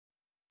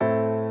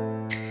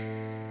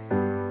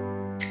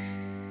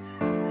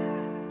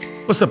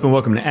What's up and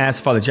welcome to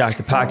Ask Father Josh,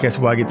 the podcast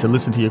where I get to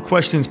listen to your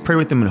questions, pray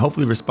with them, and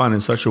hopefully respond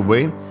in such a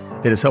way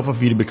that is helpful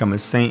for you to become a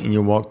saint in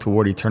your walk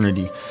toward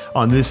eternity.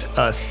 On this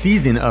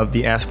season of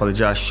the Ask Father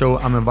Josh show,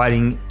 I'm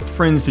inviting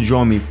friends to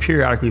join me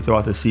periodically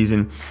throughout the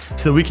season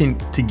so that we can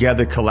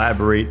together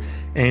collaborate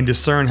and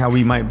discern how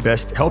we might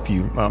best help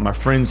you. My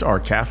friends are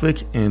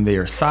Catholic and they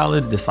are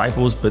solid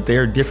disciples, but they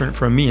are different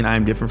from me and I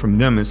am different from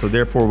them. And so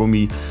therefore, when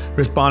we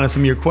respond to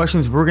some of your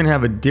questions, we're going to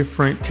have a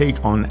different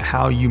take on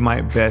how you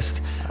might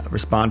best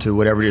respond to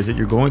whatever it is that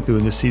you're going through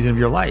in this season of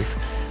your life.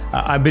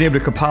 I've been able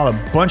to compile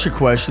a bunch of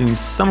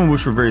questions, some of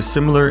which were very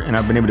similar, and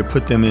I've been able to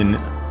put them in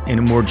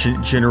a more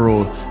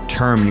general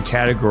term and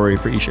category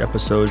for each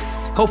episode.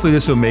 Hopefully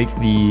this will make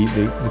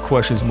the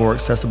questions more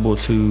accessible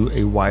to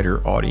a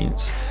wider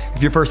audience.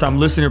 If you're a first-time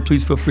listener,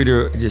 please feel free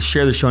to just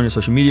share the show on your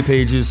social media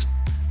pages,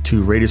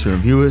 to rate us and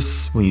review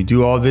us. When you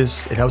do all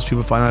this, it helps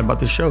people find out about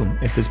the show.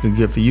 If it's been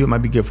good for you, it might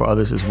be good for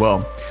others as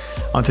well.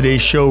 On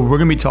today's show, we're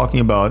going to be talking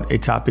about a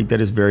topic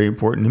that is very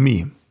important to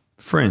me.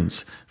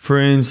 Friends.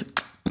 Friends,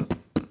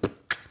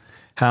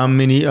 how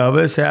many of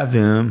us have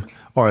them?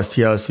 Or as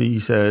TLC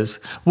says,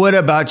 what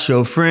about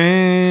your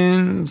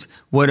friends?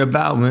 What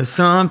about when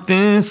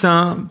something,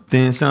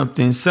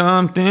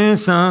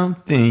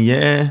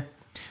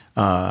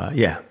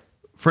 yeah.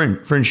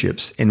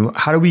 Friendships. And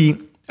how do we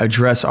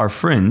address our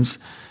friends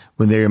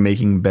when they are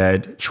making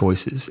bad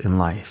choices in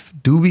life?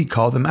 Do we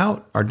call them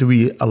out or do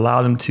we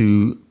allow them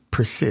to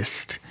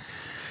persist?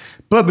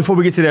 But before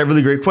we get to that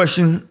really great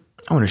question,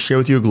 I want to share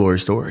with you a glory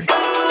story.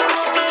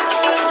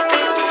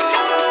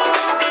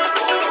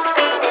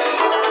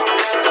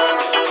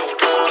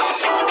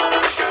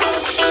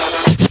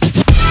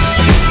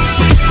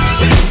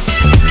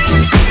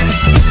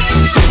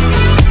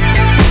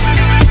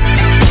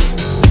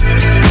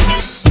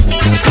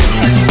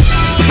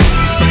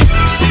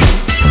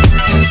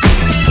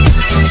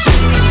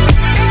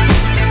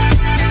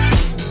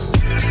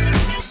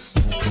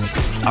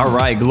 All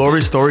right,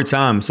 glory story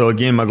time. So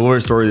again, my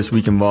glory story this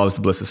week involves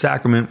the Blessed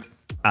Sacrament.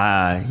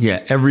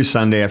 Every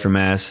Sunday after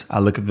Mass, I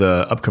look at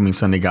the upcoming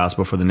Sunday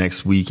Gospel for the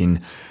next week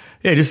and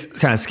just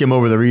kind of skim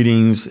over the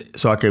readings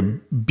so I could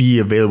be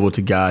available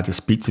to God to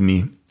speak to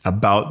me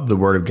about the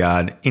Word of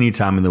God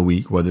anytime in the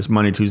week, whether it's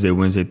Monday, Tuesday,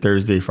 Wednesday,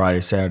 Thursday,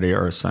 Friday, Saturday,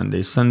 or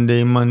Sunday.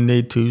 Sunday,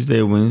 Monday,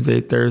 Tuesday, Wednesday,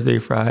 Thursday,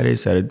 Friday,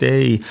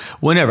 Saturday,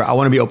 whenever. I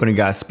want to be open to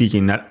God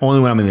speaking, not only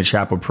when I'm in the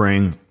chapel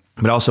praying,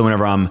 but also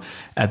whenever I'm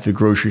at the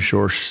grocery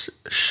store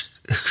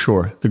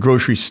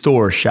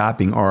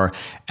shopping, or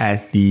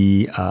at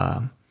the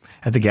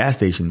gas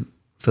station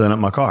filling up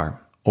my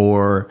car,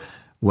 or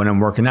when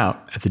I'm working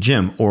out at the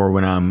gym, or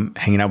when I'm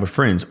hanging out with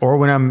friends, or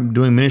when I'm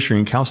doing ministry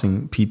and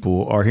counseling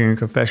people, or hearing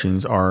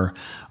confessions, or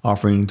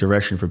offering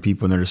direction for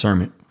people in their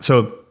discernment.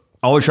 So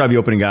I always try to be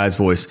open to God's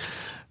voice.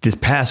 This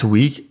past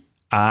week,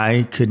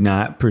 I could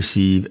not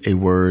perceive a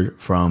word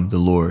from the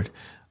Lord.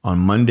 On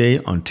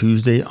Monday, on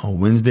Tuesday, on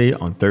Wednesday,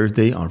 on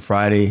Thursday, on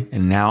Friday,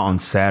 and now on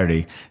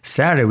Saturday.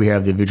 Saturday, we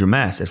have the Vigil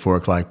Mass at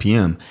 4:00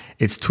 p.m.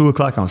 It's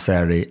 2:00 on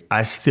Saturday.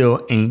 I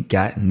still ain't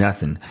got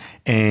nothing.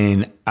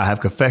 And I have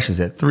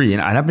confessions at 3.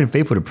 And I've been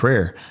faithful to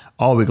prayer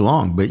all week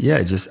long. But yeah,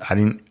 I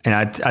didn't. And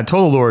I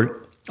told the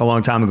Lord a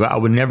long time ago, I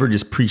would never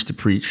just preach to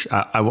preach.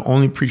 I will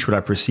only preach what I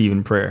perceive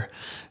in prayer.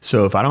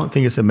 So if I don't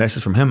think it's a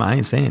message from him, I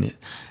ain't saying it.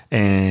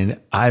 And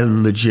I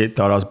legit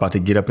thought I was about to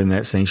get up in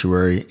that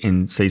sanctuary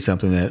and say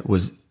something that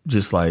was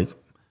just like,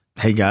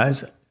 hey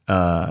guys,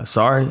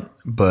 sorry,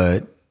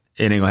 but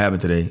it ain't gonna happen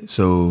today.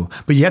 So,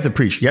 but you have to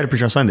preach. You got to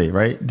preach on Sunday,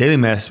 right? Daily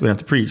Mass, we don't have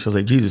to preach. So I was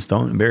like, Jesus,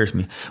 don't embarrass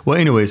me. Well,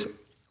 anyways,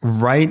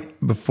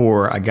 right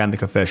before I got in the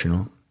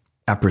confessional,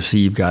 I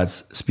perceived God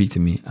speak to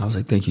me. I was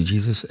like, thank you,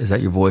 Jesus. Is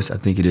that your voice? I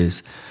think it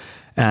is.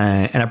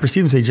 And I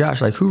perceived him say, Josh,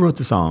 like, who wrote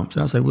the Psalms?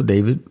 And I was like, well,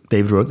 David.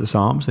 David wrote the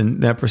Psalms.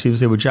 And then I perceived him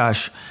say, well,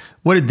 Josh,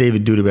 what did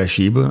David do to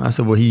Bathsheba? I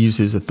said, well, he used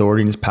his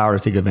authority and his power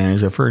to take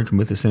advantage of her and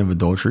commit the sin of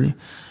adultery.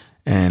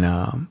 And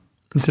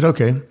he said,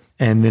 okay.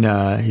 And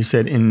then he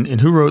said,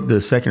 and who wrote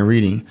the second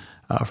reading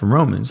from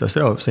Romans? I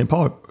said, oh, St.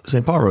 Paul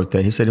wrote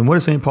that. He said, and what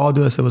did St. Paul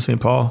do? I said, well, St.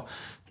 Paul,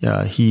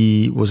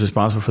 he was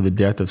responsible for the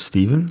death of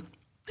Stephen.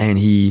 And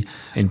he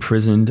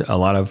imprisoned a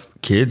lot of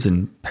kids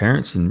and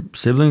parents and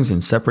siblings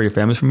and separated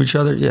families from each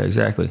other. Yeah,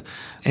 exactly.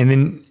 And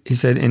then he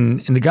said,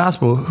 in the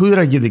gospel, who did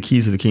I give the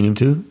keys of the kingdom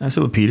to? I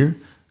said, well, Peter,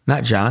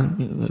 not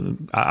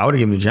John. I would have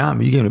given it to John,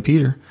 but you gave it to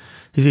Peter.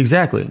 He said,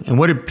 exactly. And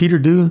what did Peter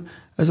do?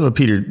 I said, well,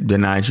 Peter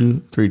denied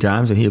you 3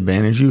 times and he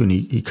abandoned you and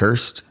he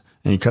cursed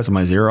and he cut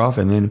somebody's ear off.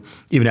 And then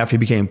even after he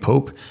became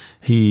Pope,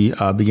 he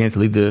began to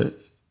lead the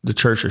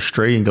church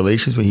astray in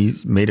Galatians when he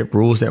made up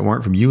rules that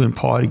weren't from you. And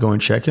Paul had to go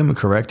and check him and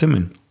correct him.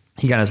 And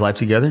he got his life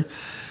together.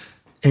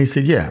 And he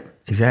said, yeah,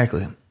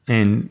 exactly.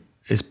 And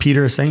is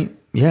Peter a saint?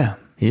 Yeah,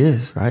 he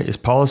is, right? Is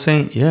Paul a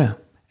saint? Yeah.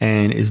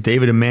 And is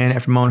David a man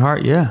after my own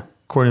heart? Yeah,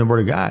 according to the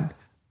word of God.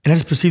 And I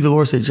just perceived the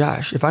Lord say,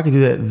 Josh, if I could do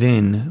that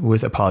then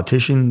with a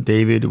politician,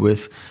 David,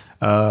 with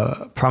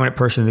a prominent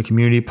person in the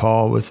community,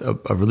 Paul, with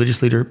a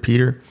religious leader,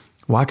 Peter,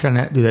 why could I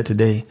not do that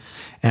today?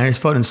 And I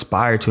just felt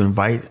inspired to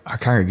invite our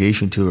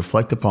congregation to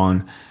reflect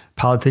upon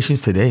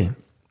politicians today.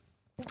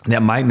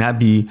 that might not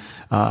be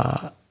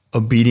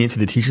obedient to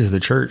the teachers of the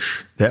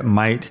church, that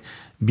might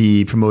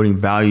be promoting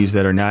values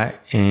that are not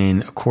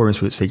in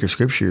accordance with sacred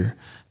scripture.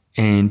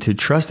 And to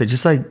trust that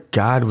just like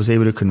God was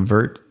able to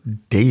convert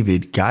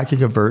David, God can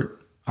convert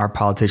our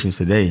politicians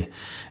today.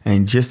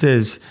 And just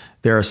as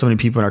there are so many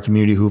people in our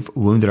community who've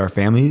wounded our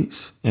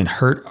families and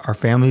hurt our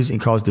families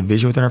and caused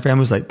division within our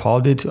families, like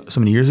Paul did so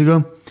many years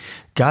ago,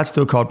 God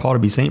still called Paul to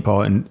be St.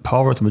 Paul, and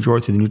Paul wrote the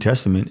majority of the New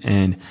Testament.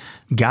 And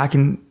God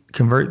can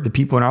convert the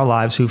people in our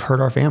lives who've hurt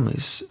our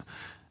families.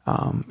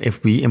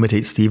 If we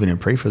imitate Stephen and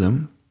pray for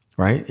them,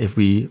 right? If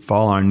we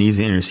fall on our knees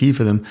and intercede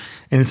for them.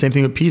 And the same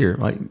thing with Peter.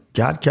 Like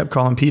God kept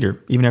calling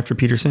Peter, even after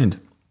Peter sinned.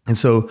 And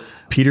so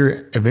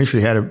Peter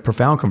eventually had a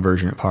profound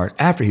conversion of heart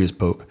after he was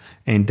Pope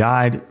and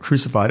died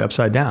crucified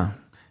upside down.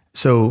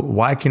 So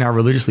why can our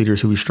religious leaders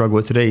who we struggle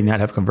with today not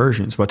have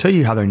conversions? Well, I'll tell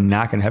you how they're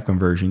not going to have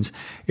conversions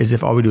is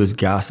if all we do is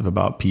gossip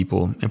about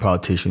people and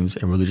politicians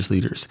and religious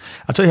leaders.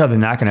 I'll tell you how they're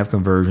not going to have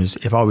conversions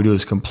if all we do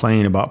is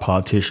complain about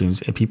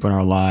politicians and people in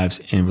our lives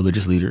and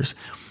religious leaders.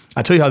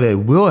 I'll tell you how they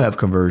will have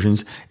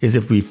conversions is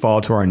if we fall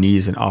to our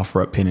knees and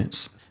offer up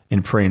penance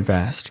and pray and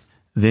fast.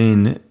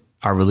 Then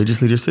our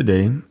religious leaders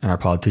today and our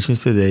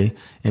politicians today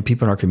and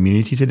people in our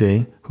community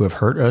today who have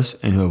hurt us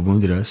and who have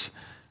wounded us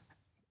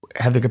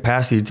have the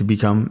capacity to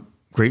become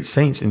great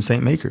saints and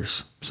saint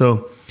makers.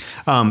 So,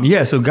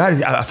 so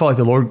God, I felt like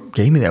the Lord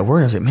gave me that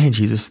word. I was like, man,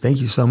 Jesus,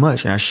 thank you so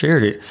much. And I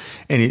shared it.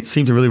 And it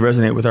seemed to really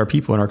resonate with our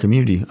people in our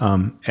community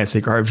at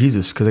Sacred Heart of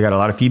Jesus, because I got a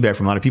lot of feedback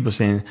from a lot of people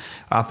saying,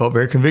 I felt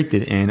very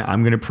convicted and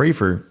I'm going to pray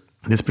for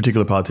this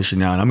particular politician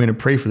now. And I'm going to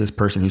pray for this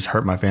person who's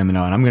hurt my family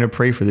now. And I'm going to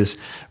pray for this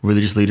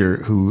religious leader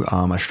who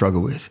I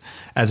struggle with,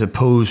 as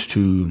opposed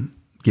to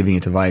giving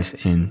into vice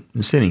and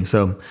sinning.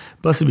 So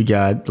blessed be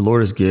God. The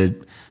Lord is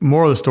good.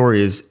 Moral of the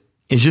story is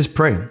just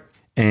pray.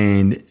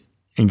 And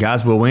in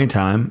God's will, way and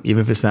time,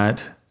 even if it's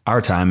not our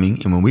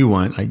timing and when we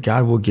want, like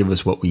God will give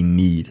us what we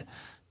need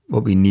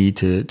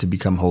to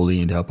become holy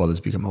and to help others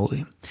become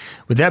holy.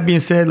 With that being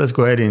said, let's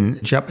go ahead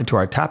and jump into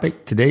our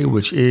topic today,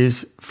 which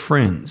is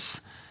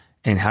friends.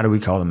 And how do we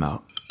call them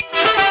out?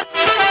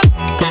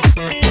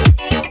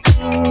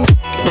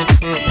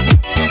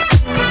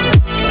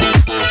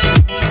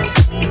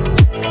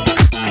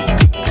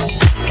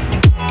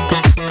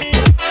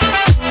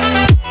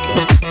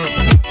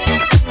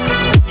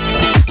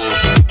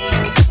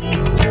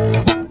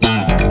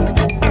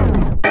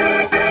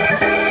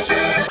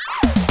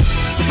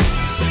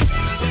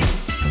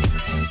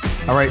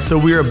 All right, so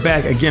we are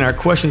back. Again, our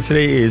question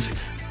today is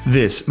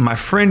this. My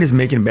friend is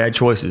making bad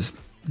choices.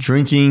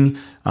 Drinking,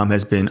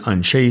 has been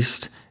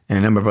unchaste, and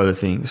a number of other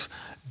things.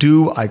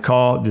 Do I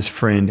call this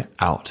friend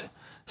out?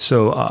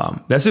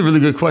 So that's a really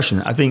good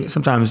question. I think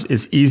sometimes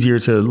it's easier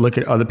to look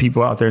at other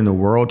people out there in the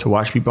world, to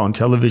watch people on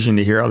television,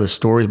 to hear other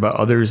stories about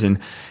others, and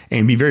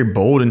be very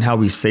bold in how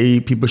we say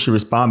people should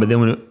respond. But then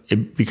when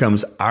it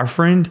becomes our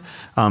friend,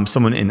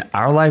 someone in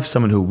our life,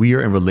 someone who we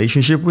are in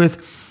relationship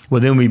with, well,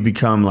 then we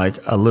become like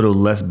a little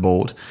less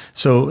bold.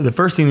 So the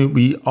first thing that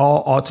we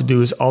all ought to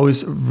do is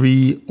always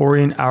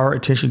reorient our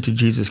attention to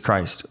Jesus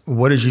Christ.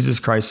 What does Jesus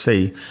Christ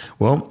say?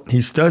 Well, he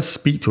does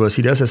speak to us.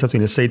 He does have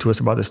something to say to us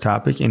about this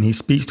topic, and he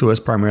speaks to us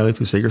primarily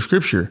through sacred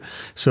scripture.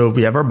 So if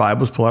we have our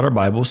Bibles, pull out our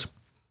Bibles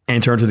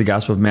and turn to the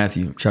Gospel of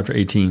Matthew, chapter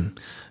 18,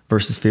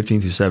 verses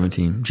 15 through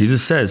 17.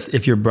 Jesus says,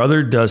 if your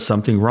brother does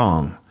something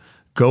wrong,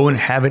 go and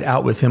have it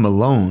out with him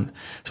alone.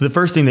 So the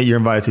first thing that you're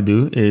invited to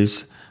do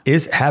is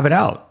have it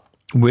out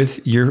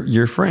with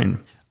your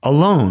friend,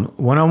 alone,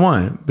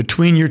 one-on-one,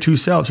 between your two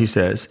selves, he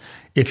says.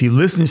 If he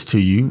listens to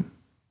you,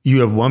 you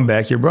have won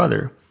back your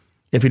brother.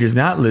 If he does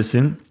not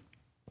listen,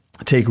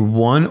 take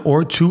one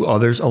or two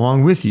others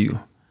along with you.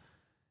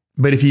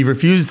 But if he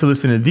refuses to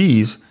listen to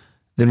these,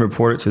 then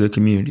report it to the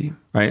community,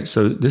 right?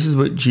 So this is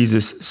what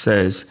Jesus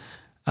says.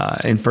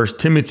 In 1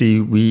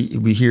 Timothy,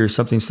 we hear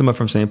something similar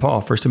from St.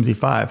 Paul, 1 Timothy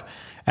 5.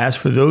 As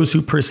for those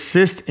who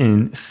persist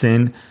in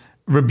sin,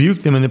 rebuke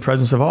them in the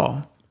presence of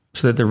all,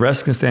 so that the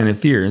rest can stand in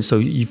fear. And so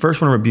you first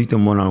want to rebuke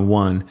them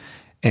one-on-one.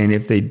 And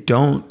if they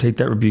don't take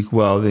that rebuke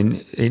well,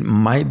 then it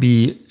might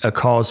be a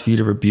cause for you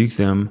to rebuke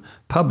them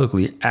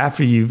publicly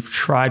after you've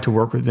tried to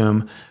work with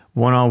them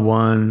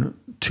one-on-one,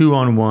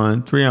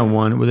 two-on-one,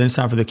 three-on-one. Well, then it's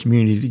time for the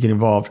community to get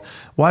involved.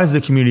 Why does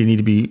the community need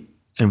to be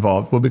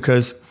involved? Well,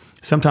 because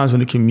sometimes when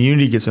the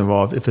community gets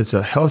involved, if it's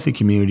a healthy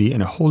community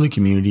and a holy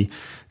community,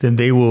 then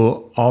they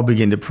will all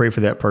begin to pray for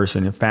that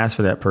person and fast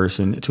for that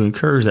person, to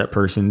encourage that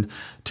person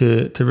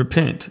to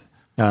repent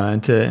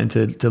and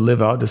to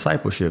live out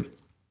discipleship.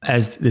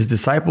 As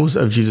disciples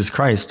of Jesus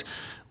Christ,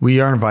 we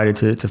are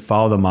invited to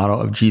follow the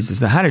model of Jesus.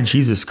 Now, how did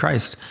Jesus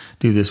Christ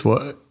do this?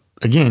 Well,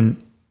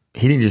 again,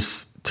 he didn't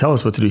just tell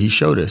us what to do. He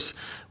showed us.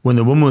 When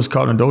the woman was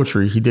caught in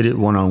adultery, he did it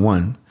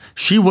one-on-one.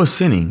 She was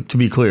sinning, to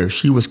be clear.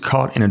 She was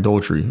caught in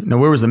adultery. Now,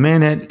 where was the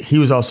man at? He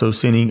was also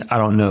sinning. I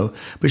don't know.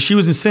 But she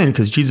was in sin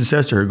because Jesus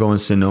says to her, go and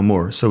sin no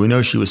more. So we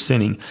know she was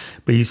sinning.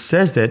 But he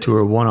says that to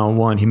her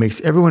one-on-one. He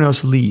makes everyone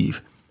else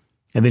leave.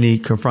 And then he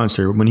confronts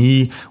her. When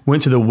he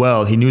went to the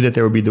well, he knew that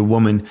there would be the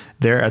woman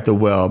there at the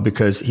well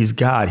because he's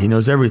God. He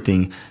knows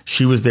everything.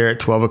 She was there at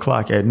 12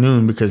 o'clock at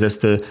noon because that's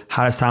the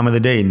hottest time of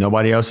the day.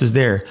 Nobody else is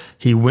there.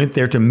 He went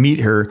there to meet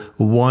her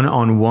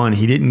one-on-one.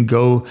 He didn't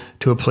go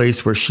to a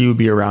place where she would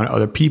be around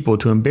other people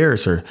to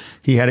embarrass her.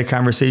 He had a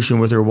conversation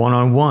with her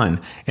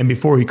one-on-one. And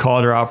before he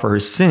called her out for her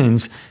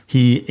sins,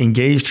 he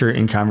engaged her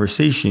in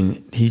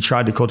conversation. He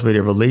tried to cultivate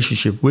a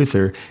relationship with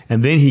her.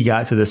 And then he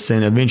got to the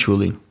sin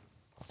eventually.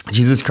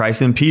 Jesus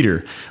Christ and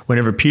Peter.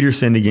 Whenever Peter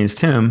sinned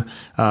against him,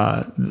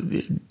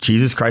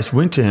 Jesus Christ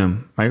went to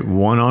him, right,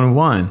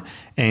 one-on-one.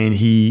 And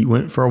he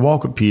went for a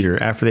walk with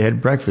Peter after they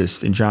had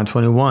breakfast in John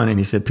 21. And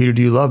he said, Peter,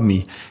 do you love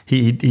me?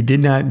 He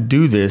did not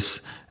do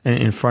this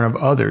in front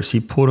of others. He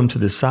pulled him to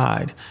the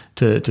side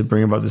to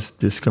bring about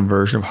this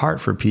conversion of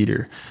heart for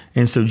Peter.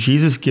 And so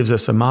Jesus gives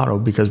us a model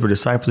because we're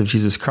disciples of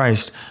Jesus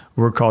Christ.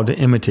 We're called to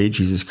imitate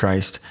Jesus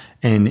Christ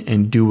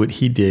and do what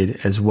he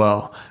did as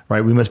well,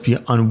 right? We must be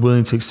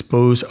unwilling to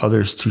expose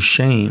others to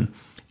shame.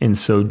 And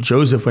so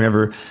Joseph,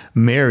 whenever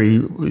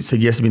Mary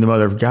said yes to be the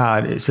mother of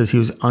God, it says he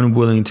was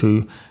unwilling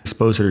to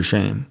expose her to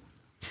shame.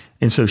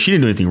 And so she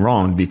didn't do anything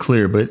wrong, to be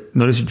clear, but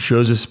notice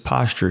Joseph's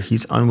posture.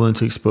 He's unwilling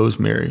to expose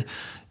Mary.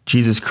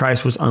 Jesus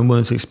Christ was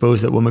unwilling to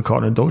expose that woman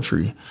caught in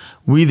adultery.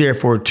 We,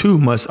 therefore, too,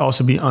 must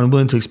also be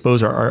unwilling to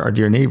expose our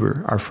dear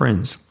neighbor, our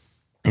friends.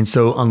 And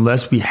so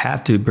unless we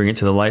have to bring it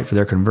to the light for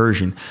their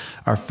conversion,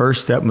 our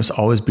first step must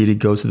always be to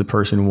go to the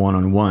person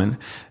one-on-one.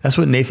 That's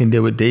what Nathan did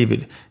with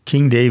David.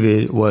 King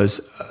David was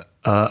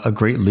a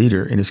great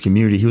leader in his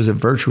community. He was a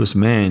virtuous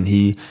man.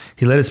 He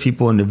led his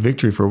people into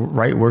victory for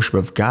right worship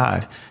of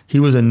God.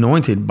 He was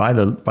anointed by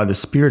the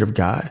Spirit of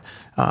God.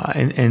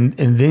 And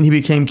then he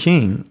became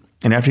king.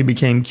 And after he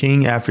became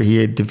king, after he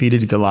had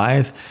defeated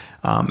Goliath,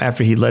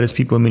 after he led his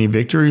people in many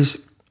victories,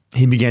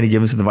 he began to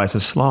give into the vice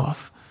of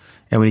sloth.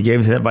 And when he gave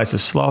into that vice of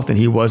sloth, and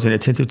he wasn't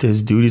attentive to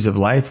his duties of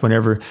life,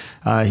 whenever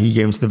he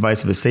gave into the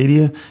vice of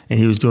acedia, and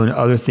he was doing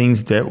other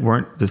things that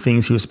weren't the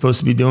things he was supposed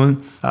to be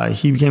doing,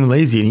 he became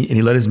lazy, and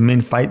he let his men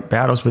fight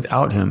battles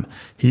without him.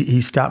 He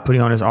stopped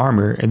putting on his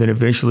armor, and then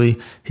eventually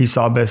he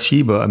saw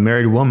Bathsheba, a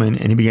married woman,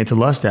 and he began to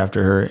lust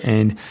after her,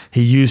 and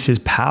he used his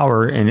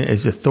power and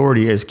his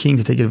authority as king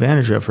to take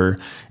advantage of her.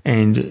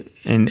 And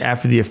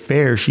after the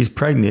affair, she's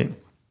pregnant.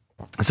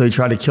 So he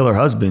tried to kill her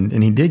husband,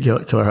 and he did kill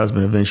her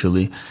husband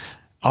eventually.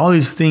 All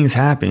these things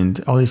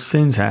happened, all these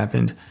sins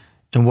happened.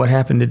 And what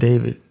happened to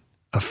David?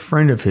 A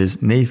friend of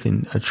his,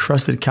 Nathan, a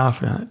trusted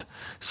confidant,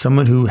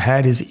 someone who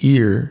had his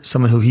ear,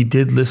 someone who he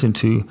did listen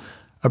to,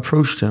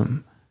 approached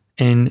him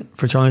and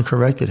fraternally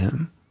corrected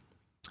him.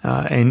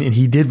 And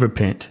he did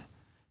repent.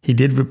 He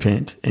did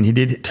repent, and he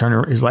did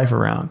turn his life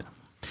around.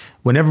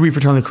 Whenever we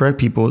fraternally correct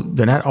people,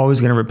 they're not always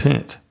going to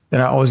repent. They're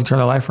not always going to turn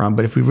their life around.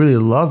 But if we really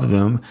love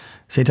them,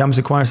 St. Thomas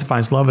Aquinas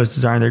defines love as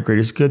desiring their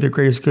greatest good. Their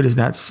greatest good is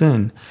not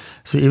sin.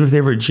 So even if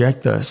they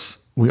reject us,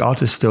 we ought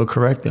to still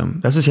correct them.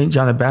 That's what St.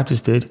 John the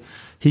Baptist did.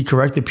 He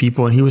corrected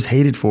people, and he was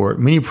hated for it.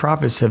 Many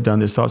prophets have done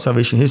this throughout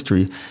salvation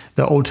history.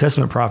 The Old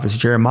Testament prophets,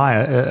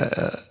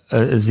 Jeremiah,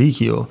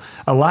 Ezekiel,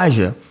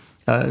 Elijah,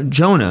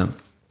 Jonah,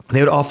 they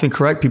would often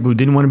correct people who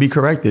didn't want to be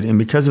corrected. And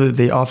because of it,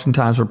 they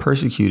oftentimes were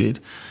persecuted.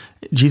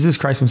 Jesus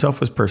Christ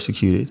himself was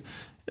persecuted.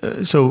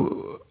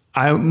 So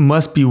I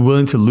must be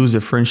willing to lose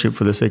a friendship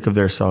for the sake of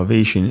their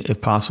salvation,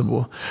 if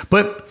possible.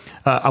 But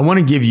I want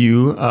to give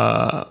you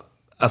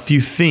a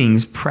few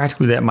things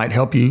practically that might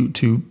help you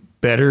to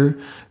better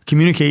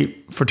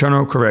communicate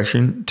fraternal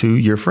correction to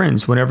your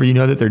friends whenever you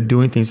know that they're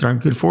doing things that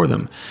aren't good for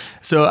them.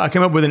 So I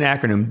came up with an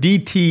acronym.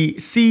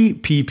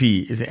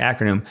 DTCPP is an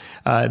acronym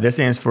that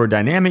stands for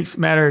Dynamics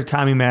Matter,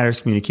 Timing Matters,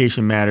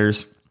 Communication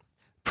Matters,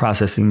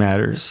 Processing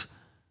Matters,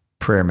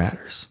 Prayer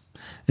Matters.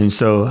 And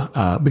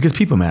so, because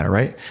people matter,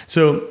 right?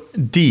 So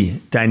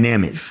D,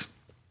 dynamics.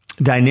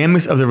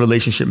 Dynamics of the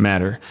relationship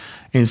matter.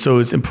 And so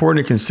it's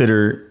important to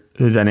consider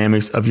the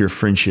dynamics of your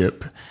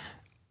friendship.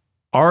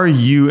 Are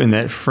you and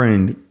that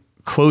friend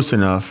close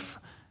enough?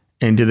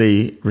 And do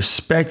they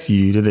respect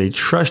you? Do they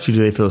trust you?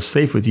 Do they feel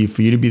safe with you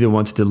for you to be the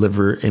one to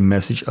deliver a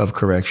message of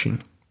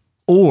correction?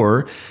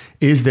 Or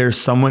is there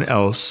someone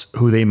else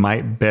who they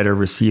might better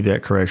receive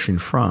that correction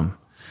from?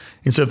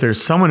 And so if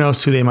there's someone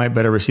else who they might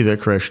better receive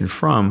that correction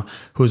from,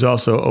 who is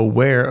also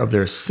aware of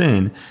their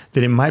sin,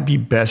 then it might be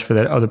best for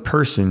that other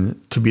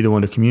person to be the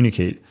one to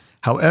communicate.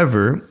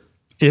 However,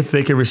 if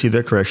they could receive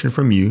that correction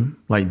from you,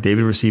 like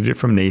David received it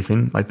from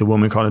Nathan, like the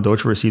woman caught in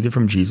adultery received it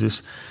from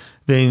Jesus,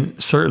 then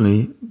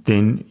certainly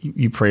then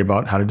you pray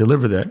about how to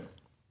deliver that.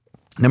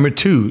 Number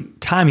 2,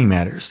 timing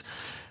matters.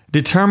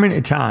 Determine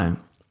a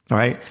time, all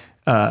right,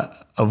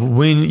 of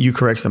when you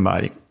correct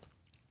somebody.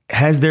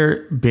 Has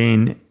there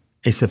been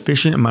a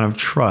sufficient amount of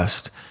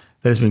trust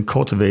that has been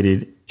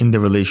cultivated in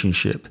the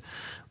relationship?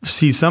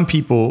 See, some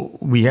people,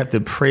 we have to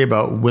pray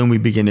about when we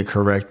begin to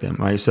correct them,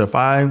 right? So if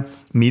I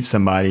meet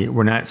somebody,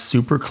 we're not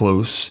super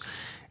close,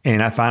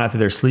 and I find out that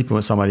they're sleeping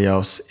with somebody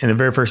else, and the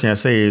very first thing I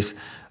say is,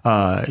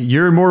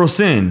 you're in mortal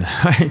sin,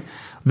 right?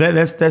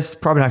 That's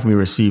probably not going to be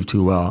received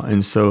too well.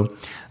 And so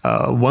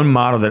one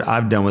model that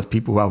I've done with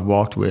people who I've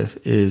walked with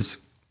is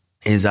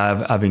is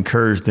I've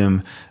encouraged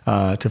them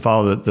to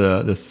follow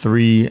the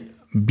three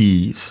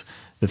B's.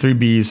 The three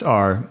B's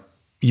are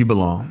you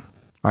belong,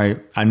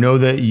 right? I know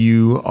that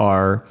you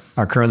are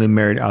currently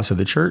married outside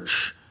the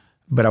church,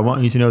 but I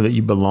want you to know that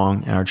you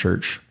belong in our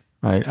church,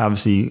 right?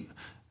 Obviously,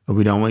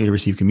 we don't want you to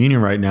receive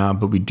communion right now,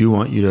 but we do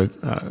want you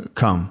to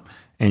come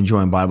and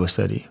join Bible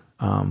study.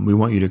 We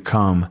want you to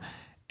come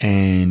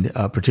and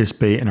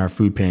participate in our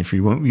food pantry.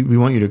 We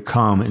want you to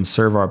come and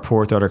serve our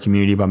poor throughout our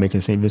community by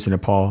making St. Vincent de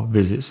Paul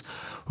visits.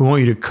 We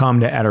want you to come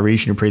to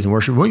adoration and praise and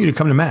worship. We want you to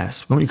come to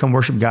Mass. We want you to come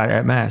worship God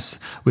at Mass.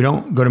 We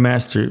don't go to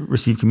Mass to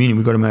receive communion.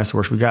 We go to Mass to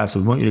worship God. So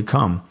we want you to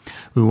come.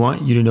 We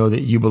want you to know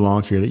that you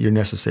belong here, that you're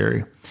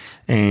necessary,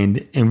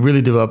 and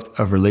really develop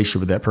a relationship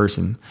with that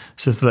person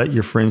so to let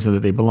your friends know that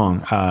they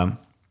belong.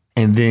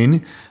 And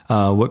then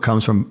what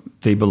comes from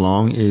they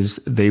belong is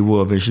they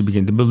will eventually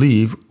begin to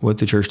believe what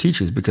the church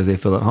teaches because they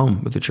feel at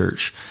home with the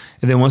church.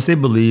 And then once they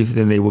believe,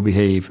 then they will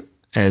behave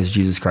as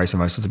Jesus Christ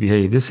invites us to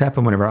behave. This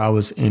happened whenever I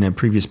was in a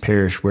previous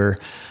parish where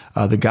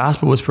the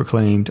gospel was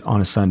proclaimed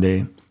on a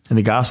Sunday, and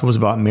the gospel was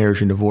about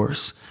marriage and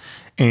divorce.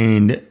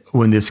 And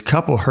when this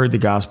couple heard the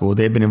gospel,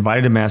 they had been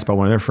invited to Mass by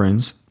one of their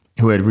friends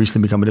who had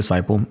recently become a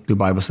disciple through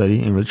Bible study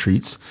and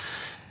retreats.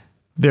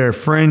 Their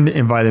friend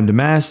invited them to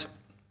Mass,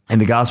 and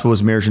the gospel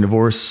was marriage and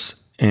divorce,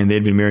 and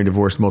they'd been married and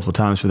divorced multiple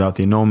times without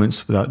the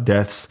annulments, without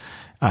deaths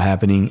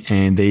happening,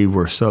 and they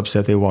were so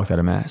upset they walked out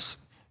of Mass.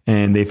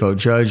 And they felt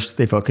judged,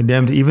 they felt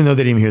condemned, even though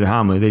they didn't even hear the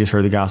homily, they just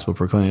heard the gospel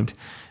proclaimed.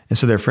 And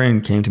so their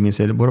friend came to me and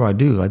said, what do I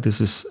do? Like,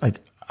 this is like,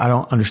 I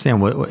don't understand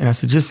what, and I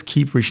said, just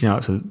keep reaching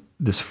out to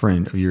this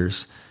friend of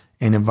yours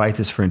and invite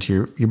this friend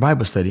to your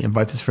Bible study,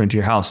 invite this friend to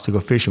your house to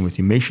go fishing with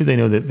you. Make sure they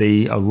know that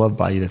they are loved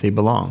by you, that they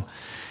belong.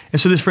 And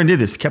so this friend did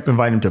this, kept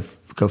inviting him to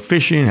go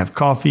fishing, have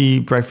coffee,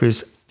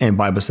 breakfast, and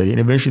Bible study.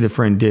 And eventually the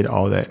friend did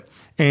all that.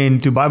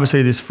 And through Bible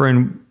study, this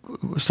friend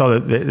saw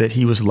that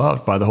he was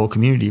loved by the whole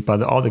community, by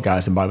all the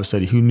guys in Bible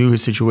study who knew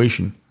his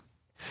situation.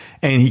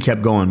 And he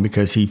kept going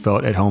because he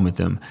felt at home with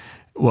them.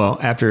 Well,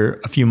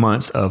 after a few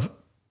months of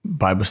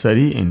Bible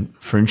study and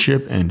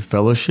friendship and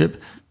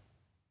fellowship,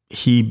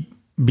 he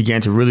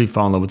began to really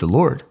fall in love with the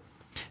Lord.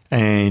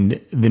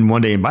 And then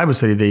one day in Bible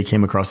study, they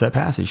came across that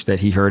passage that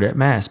he heard at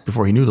Mass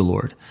before he knew the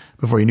Lord,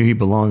 before he knew he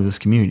belonged to this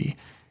community.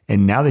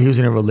 And now that he was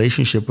in a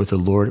relationship with the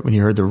Lord, when he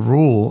heard the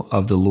rule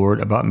of the Lord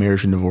about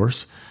marriage and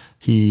divorce,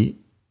 he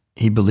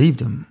believed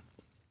him,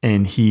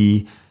 and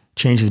he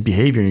changed his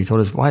behavior. And he told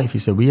his wife, he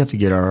said, we have to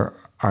get our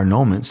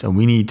annulments, and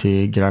we need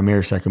to get our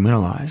marriage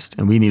sacramentalized,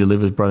 and we need to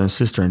live as brother and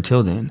sister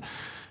until then.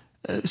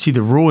 See,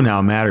 the rule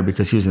now mattered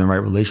because he was in the right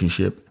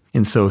relationship.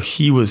 And so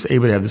he was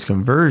able to have this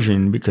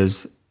conversion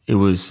because it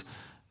was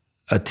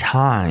a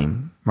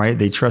time, right?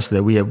 They trusted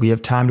that we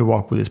have time to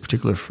walk with this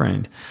particular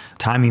friend.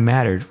 Timing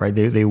mattered, right?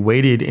 They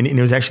waited, and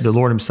it was actually the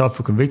Lord himself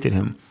who convicted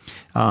him.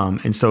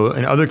 And so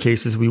in other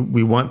cases,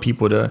 we want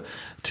people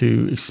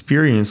to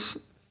experience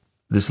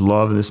this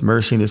love and this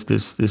mercy and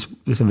this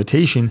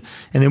invitation.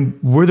 And then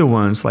we're the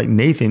ones like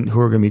Nathan who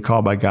are going to be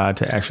called by God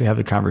to actually have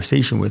the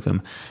conversation with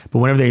them. But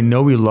whenever they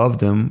know we love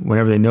them,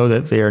 whenever they know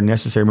that they are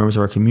necessary members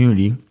of our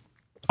community,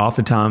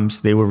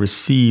 oftentimes they will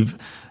receive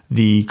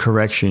the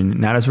correction,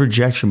 not as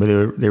rejection,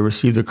 but they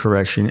receive the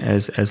correction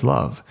as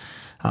love.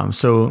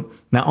 So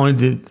not only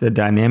did the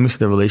dynamics of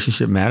the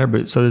relationship matter,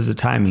 but so does the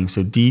timing.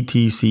 So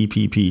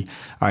DTCPP.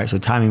 All right, so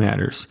timing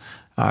matters.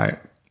 All right.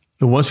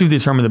 But once we've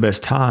determined the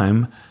best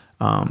time,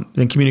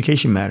 then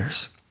communication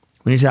matters.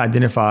 We need to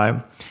identify,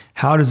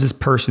 how does this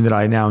person that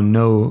I now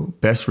know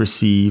best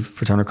receive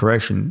fraternal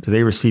correction? Do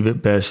they receive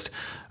it best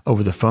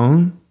over the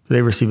phone? Do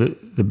they receive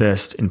it the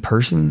best in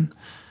person?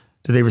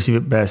 Do they receive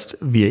it best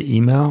via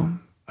email,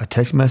 a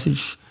text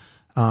message?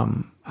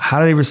 How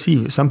do they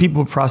receive it? Some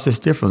people process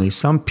differently.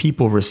 Some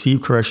people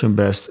receive correction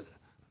best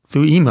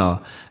through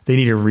email. They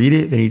need to read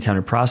it. They need time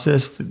to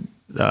process.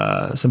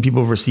 Some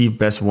people receive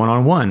best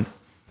one-on-one.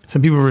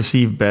 Some people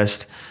receive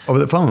best over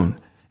the phone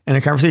in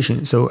a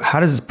conversation. So how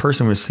does this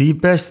person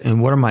receive best,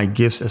 and what are my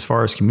gifts as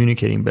far as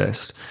communicating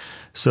best?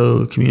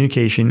 So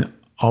communication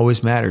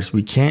always matters.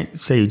 We can't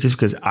say just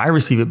because I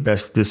receive it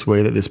best this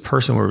way that this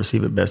person will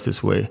receive it best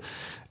this way.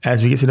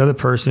 As we get to know the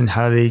person,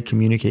 how do they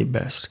communicate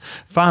best?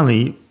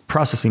 Finally,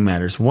 processing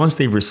matters. Once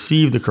they've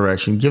received the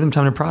correction, give them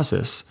time to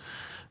process,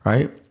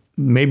 right?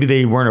 Maybe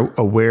they weren't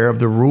aware of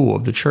the rule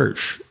of the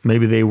church.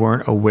 Maybe they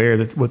weren't aware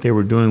that what they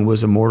were doing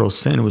was a mortal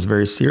sin. It was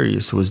very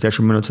serious. It was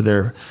detrimental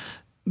to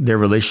their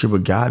relationship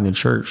with God and the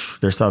church,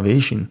 their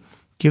salvation.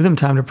 Give them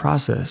time to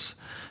process.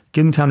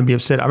 Give them time to be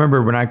upset. I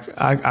remember when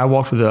I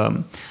walked with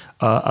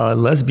a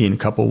lesbian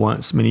couple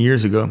once, many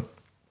years ago,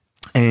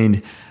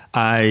 and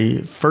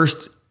I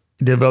first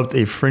developed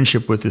a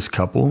friendship with this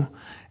couple.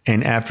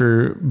 And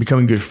after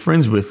becoming good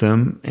friends with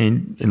them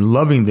and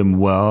loving them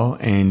well,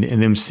 and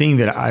them seeing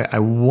that I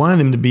wanted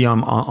them to be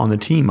on the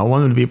team, I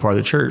wanted them to be a part of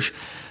the church,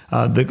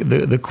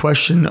 the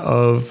question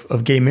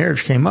of gay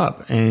marriage came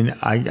up, and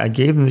I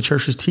gave them the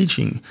church's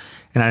teaching,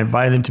 and I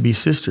invited them to be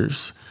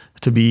sisters,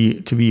 to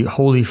be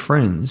holy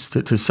friends,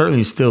 to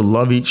certainly still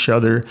love each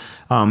other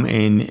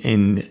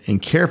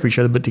and care for each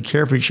other, but to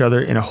care for each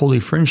other in a holy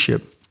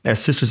friendship. as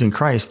sisters in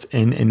Christ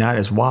and not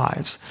as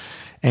wives.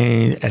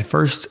 And at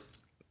first,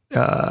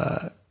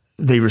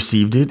 they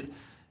received it,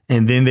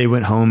 and then they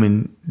went home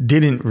and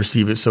didn't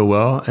receive it so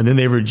well. And then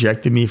they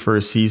rejected me for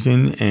a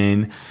season,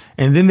 and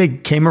then they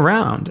came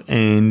around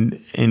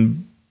and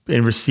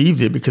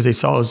received it because they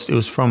saw it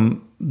was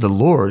from the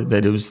Lord,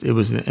 that it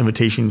was an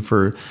invitation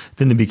for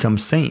them to become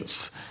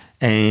saints.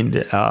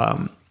 And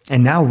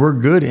now we're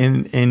good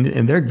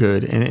and they're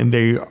good, and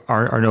they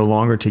are no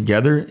longer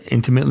together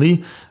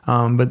intimately,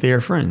 but they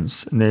are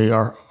friends, and they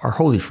are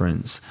holy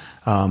friends.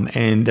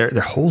 And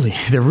they're holy.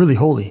 They're really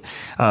holy.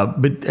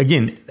 But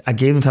again, I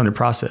gave them time to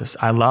process.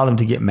 I allowed them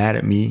to get mad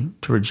at me,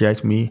 to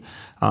reject me,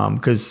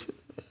 because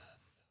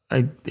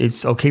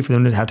it's okay for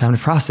them to have time to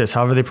process,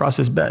 however they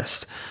process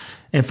best.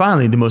 And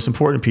finally, the most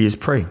important piece is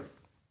pray.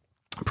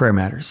 Prayer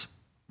matters.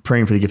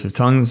 Praying for the gift of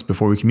tongues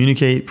before we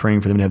communicate,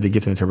 praying for them to have the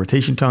gift of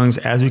interpretation tongues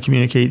as we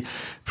communicate,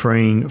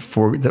 praying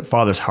for the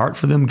Father's heart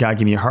for them. God,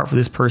 give me a heart for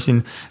this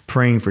person.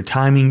 Praying for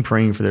timing,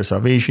 praying for their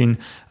salvation,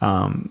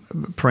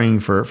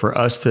 praying for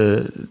us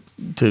to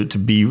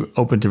be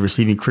open to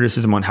receiving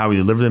criticism on how we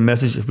deliver the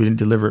message if we didn't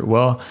deliver it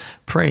well.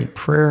 Pray.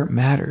 Prayer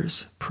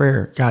matters.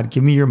 Prayer. God,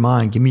 give me your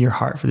mind. Give me your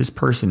heart for this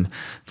person,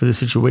 for this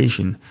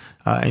situation.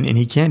 And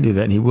he can do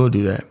that, and he will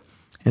do that.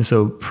 And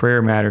so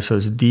prayer matters. So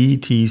it's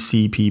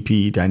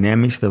DTCPP,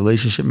 dynamics of the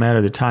relationship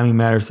matter, the timing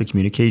matters, the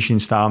communication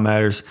style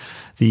matters,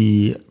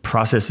 the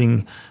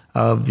processing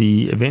of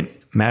the event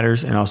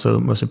matters, and also,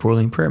 most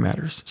importantly, prayer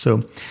matters.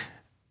 So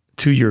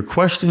to your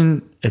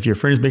question, if your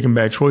friend is making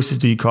bad choices,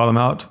 do you call them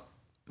out?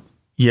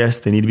 Yes,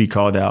 they need to be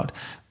called out.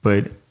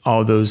 But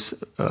all those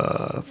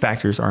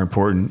factors are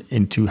important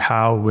into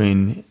how,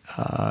 when,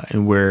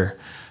 and where,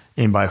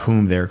 and by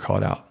whom they're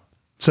called out.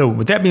 So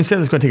with that being said,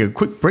 let's go take a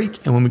quick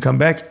break. And when we come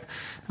back,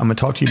 I'm going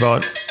to talk to you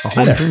about a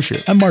holy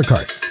friendship. I'm Mark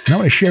Hart, and I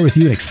want to share with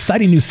you an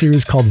exciting new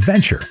series called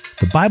Venture,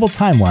 the Bible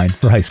Timeline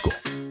for High School.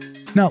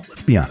 Now,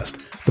 let's be honest.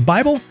 The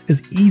Bible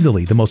is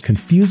easily the most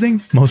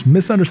confusing, most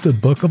misunderstood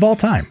book of all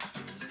time.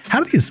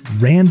 How do these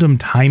random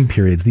time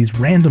periods, these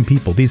random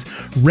people, these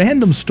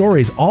random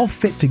stories all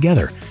fit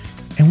together?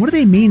 And what do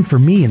they mean for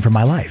me and for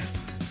my life?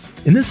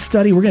 In this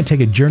study, we're going to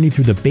take a journey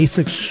through the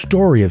basic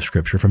story of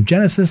Scripture from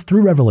Genesis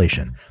through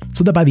Revelation,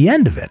 so that by the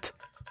end of it,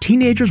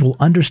 teenagers will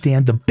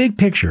understand the big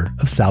picture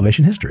of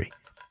salvation history.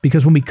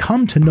 Because when we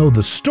come to know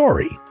the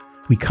story,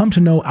 we come to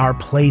know our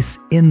place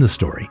in the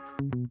story.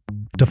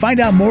 To find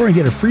out more and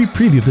get a free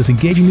preview of this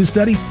engaging new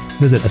study,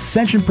 visit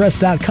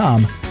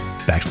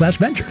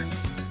ascensionpress.com/venture.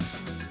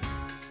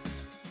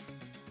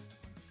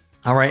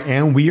 All right,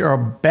 and we are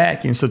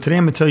back. And so today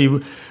I'm going to tell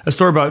you a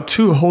story about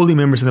two holy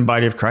members in the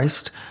body of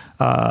Christ,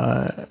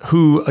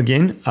 who,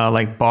 again,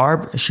 like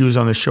Barb, she was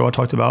on the show I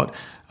talked about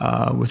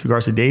with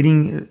regards to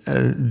dating.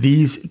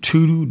 These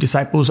two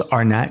disciples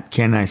are not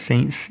canonized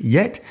saints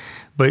yet,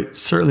 but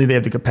certainly they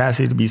have the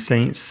capacity to be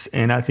saints.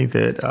 And I think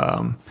that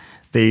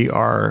they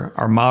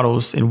are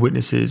models and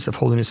witnesses of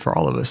holiness for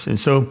all of us. And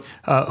so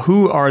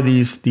who are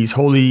these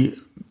holy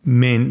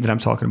men that I'm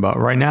talking about?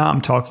 Right now,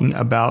 I'm talking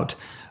about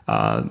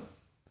a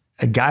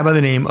guy by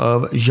the name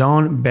of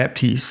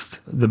Jean-Baptiste,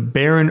 the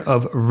Baron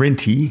of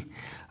Renty,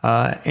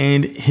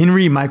 and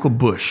Henry Michael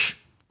Bush,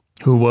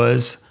 who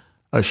was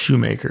a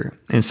shoemaker.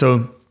 And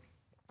so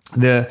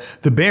the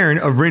Baron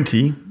of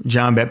Renty,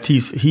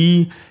 Jean-Baptiste,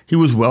 he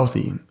was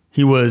wealthy.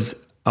 He was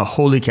a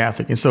holy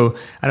Catholic. And so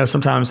I know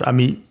sometimes I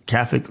meet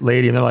Catholic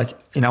lady and they're like,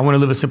 I want to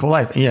live a simple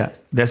life. And yeah,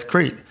 that's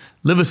great.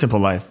 Live a simple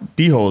life,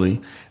 be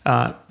holy.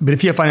 But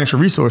if you have financial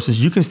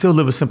resources, you can still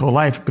live a simple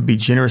life, but be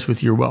generous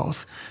with your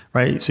wealth,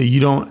 right? So you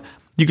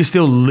can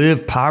still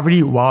live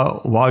poverty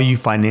while you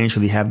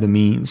financially have the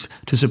means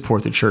to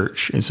support the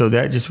church. And so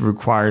that just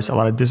requires a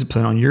lot of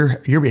discipline on your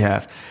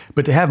behalf.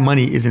 But to have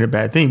money isn't a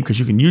bad thing, because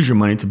you can use your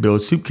money to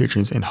build soup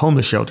kitchens and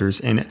homeless shelters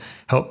and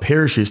help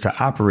parishes to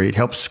operate,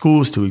 help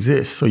schools to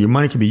exist. So your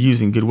money can be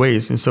used in good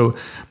ways. And so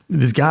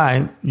this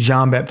guy,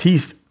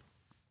 Jean-Baptiste,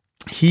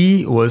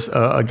 he was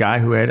a guy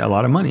who had a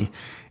lot of money,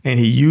 and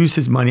he used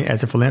his money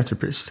as a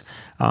philanthropist.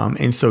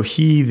 And so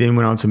he then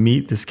went on to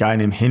meet this guy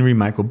named Henry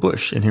Michael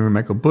Bush. And Henry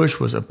Michael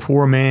Bush was a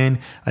poor man,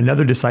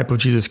 another disciple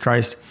of Jesus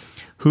Christ,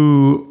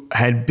 who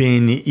had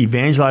been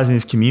evangelizing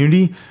his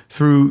community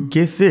through,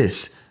 get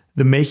this,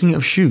 the making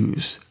of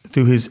shoes.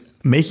 Through his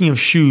making of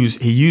shoes,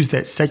 he used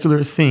that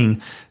secular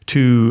thing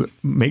to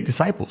make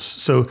disciples.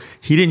 So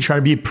he didn't try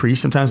to be a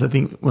priest. Sometimes I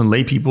think when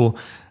lay people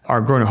are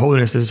growing in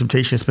holiness, there's a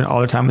temptation to spend all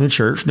their time in the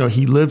church. No,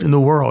 he lived in the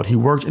world. He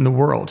worked in the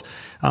world.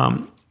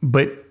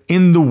 But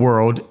in the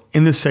world,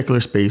 in the secular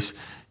space,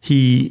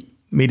 he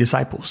made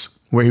disciples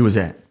where he was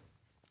at.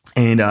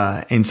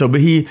 And so,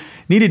 but he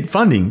needed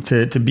funding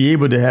to be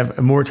able to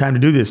have more time to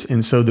do this.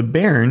 And so the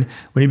Baron,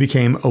 when he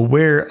became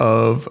aware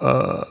of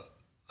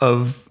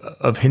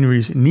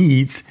Henry's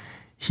needs,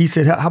 he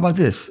said, how about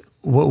this?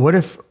 What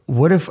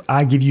if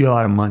I give you a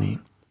lot of money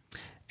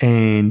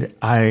and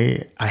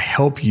I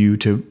help you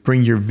to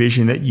bring your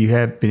vision that you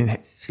have been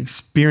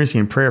experiencing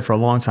in prayer for a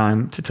long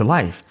time to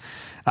life?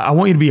 I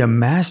want you to be a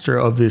master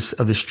of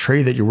this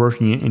trade that you're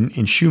working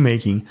in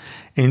shoemaking.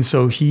 And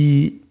so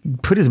he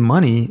put his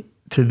money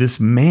to this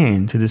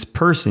man, to this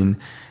person,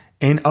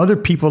 and other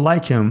people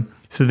like him.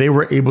 So they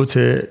were able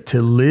to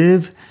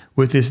live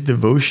with this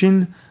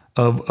devotion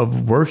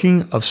of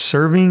working, of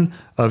serving,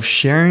 of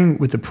sharing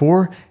with the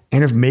poor,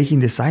 and of making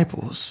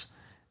disciples.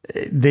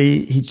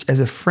 As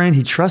a friend,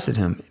 he trusted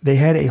him. They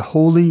had a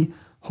holy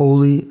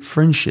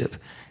friendship.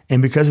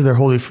 And because of their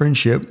holy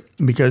friendship,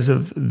 because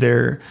of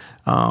their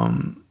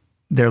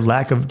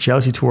lack of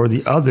jealousy toward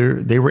the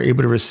other, they were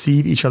able to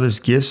receive each other's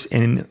gifts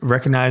and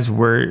recognize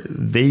where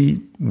they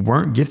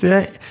weren't gifted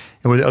at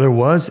and where the other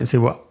was, and say,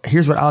 well,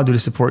 here's what I'll do to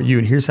support you,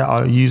 and here's how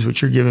I'll use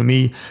what you're giving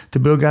me to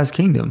build God's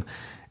kingdom.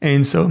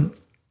 And so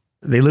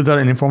they lived out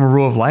an informal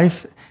rule of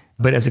life,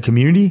 but as a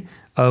community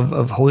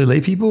of holy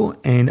lay people,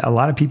 and a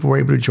lot of people were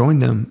able to join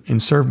them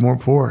and serve more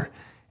poor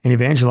and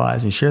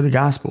evangelize and share the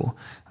gospel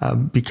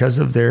because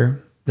of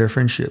their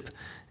friendship.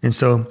 And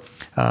so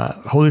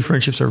holy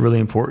friendships are really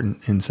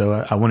important. And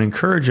so I want to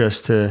encourage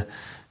us to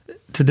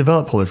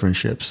develop holy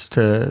friendships,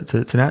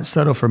 to not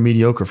settle for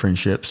mediocre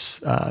friendships,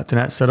 to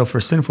not settle for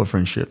sinful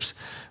friendships,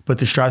 but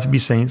to strive to be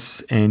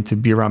saints and to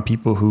be around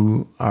people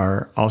who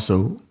are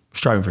also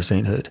striving for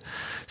sainthood.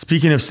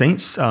 Speaking of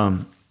saints,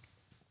 I'm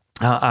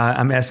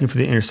asking for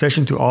the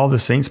intercession through all the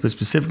saints, but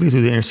specifically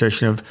through the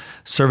intercession of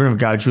servant of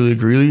God, Julia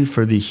Greeley,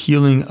 for the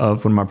healing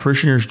of one of my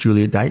parishioners,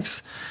 Julia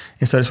Dykes.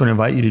 And so I just want to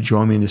invite you to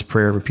join me in this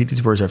prayer. Repeat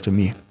these words after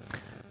me.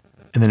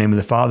 In the name of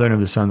the Father, and of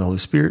the Son, and of the Holy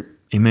Spirit.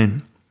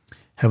 Amen.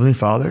 Heavenly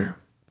Father,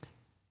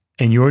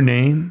 in your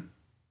name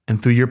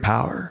and through your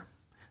power,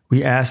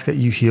 we ask that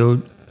you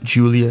heal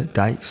Julia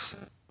Dykes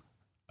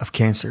of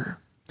cancer.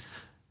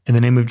 In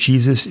the name of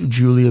Jesus,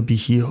 Julia, be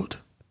healed.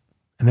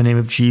 In the name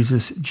of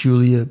Jesus,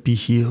 Julia, be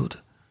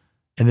healed.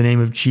 In the name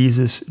of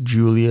Jesus,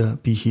 Julia,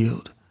 be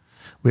healed.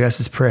 We ask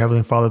this prayer,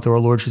 Heavenly Father, through our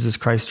Lord Jesus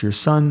Christ, your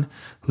Son,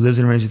 who lives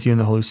and reigns with you in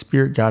the Holy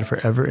Spirit, God,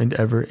 forever and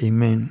ever.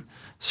 Amen.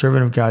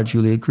 Servant of God,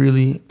 Julia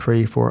Greeley,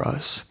 pray for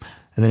us.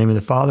 In the name of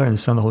the Father, and the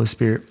Son, and the Holy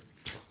Spirit.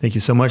 Thank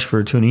you so much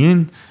for tuning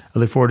in. I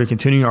look forward to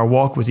continuing our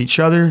walk with each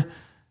other.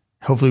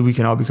 Hopefully we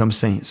can all become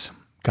saints.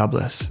 God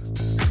bless.